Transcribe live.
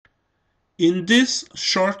In this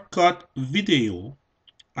shortcut video,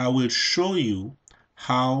 I will show you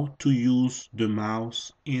how to use the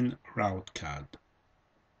mouse in RoutCad.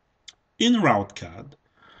 In RoutCad,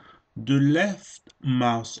 the left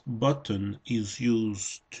mouse button is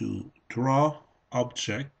used to draw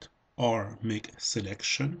object or make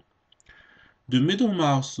selection. The middle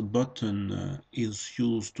mouse button is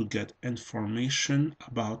used to get information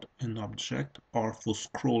about an object or for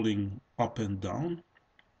scrolling up and down.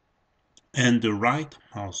 And the right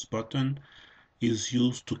mouse button is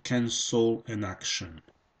used to cancel an action.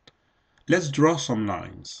 Let's draw some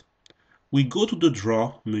lines. We go to the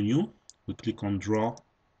Draw menu, we click on Draw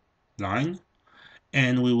Line,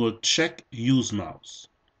 and we will check Use Mouse.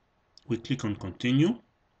 We click on Continue.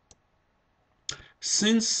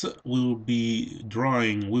 Since we will be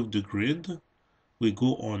drawing with the grid, we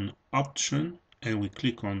go on Option and we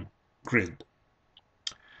click on Grid.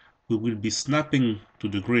 We will be snapping to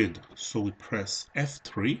the grid, so we press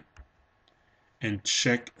F3 and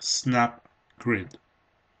check Snap Grid.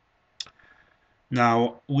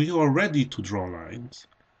 Now we are ready to draw lines,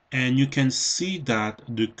 and you can see that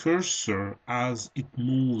the cursor, as it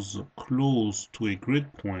moves close to a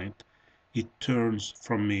grid point, it turns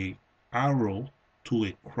from a arrow to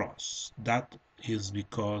a cross. That is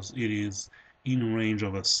because it is in range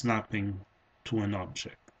of a snapping to an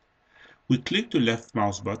object. We click the left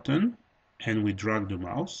mouse button and we drag the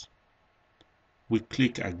mouse. We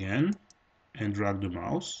click again and drag the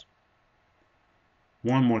mouse.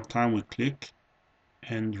 One more time we click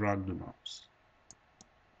and drag the mouse.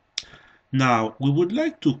 Now we would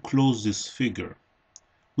like to close this figure.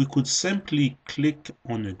 We could simply click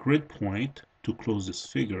on a grid point to close this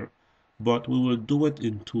figure, but we will do it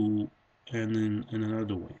in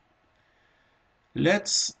another way.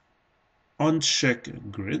 Let's uncheck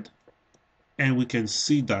grid, and we can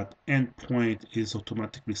see that endpoint is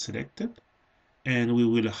automatically selected, and we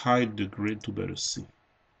will hide the grid to better see.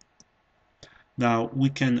 Now we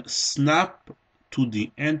can snap to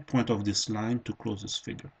the endpoint of this line to close this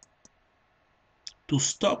figure. To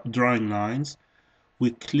stop drawing lines,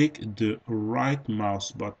 we click the right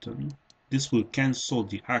mouse button. This will cancel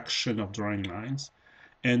the action of drawing lines,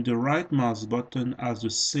 and the right mouse button has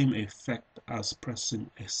the same effect as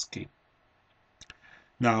pressing Escape.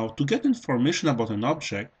 Now, to get information about an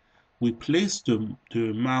object, we place the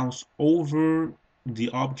mouse over the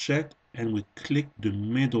object and we click the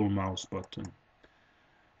middle mouse button.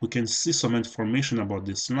 We can see some information about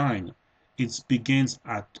this line. It begins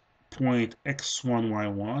at point x1,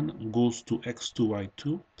 y1, goes to x2,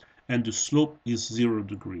 y2, and the slope is 0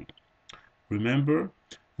 degree. Remember,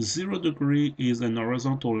 0 degree is an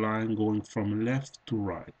horizontal line going from left to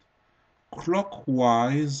right.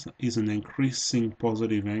 Clockwise is an increasing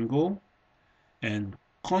positive angle, and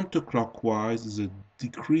counterclockwise is a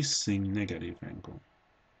decreasing negative angle.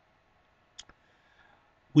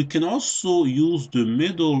 We can also use the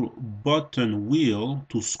middle button wheel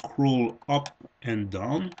to scroll up and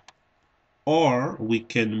down, or we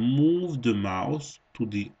can move the mouse to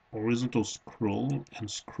the horizontal scroll and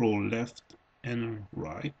scroll left and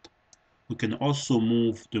right. We can also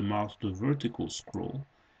move the mouse to the vertical scroll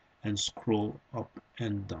and scroll up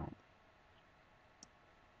and down.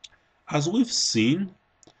 As we've seen,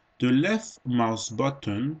 the left mouse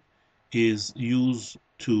button is used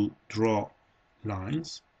to draw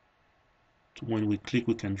lines. When we click,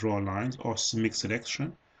 we can draw lines or make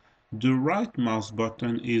selection. The right mouse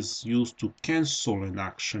button is used to cancel an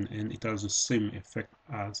action, and it has the same effect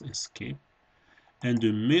as Escape. And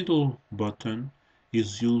the middle button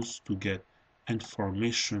is used to get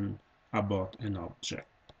information about an object.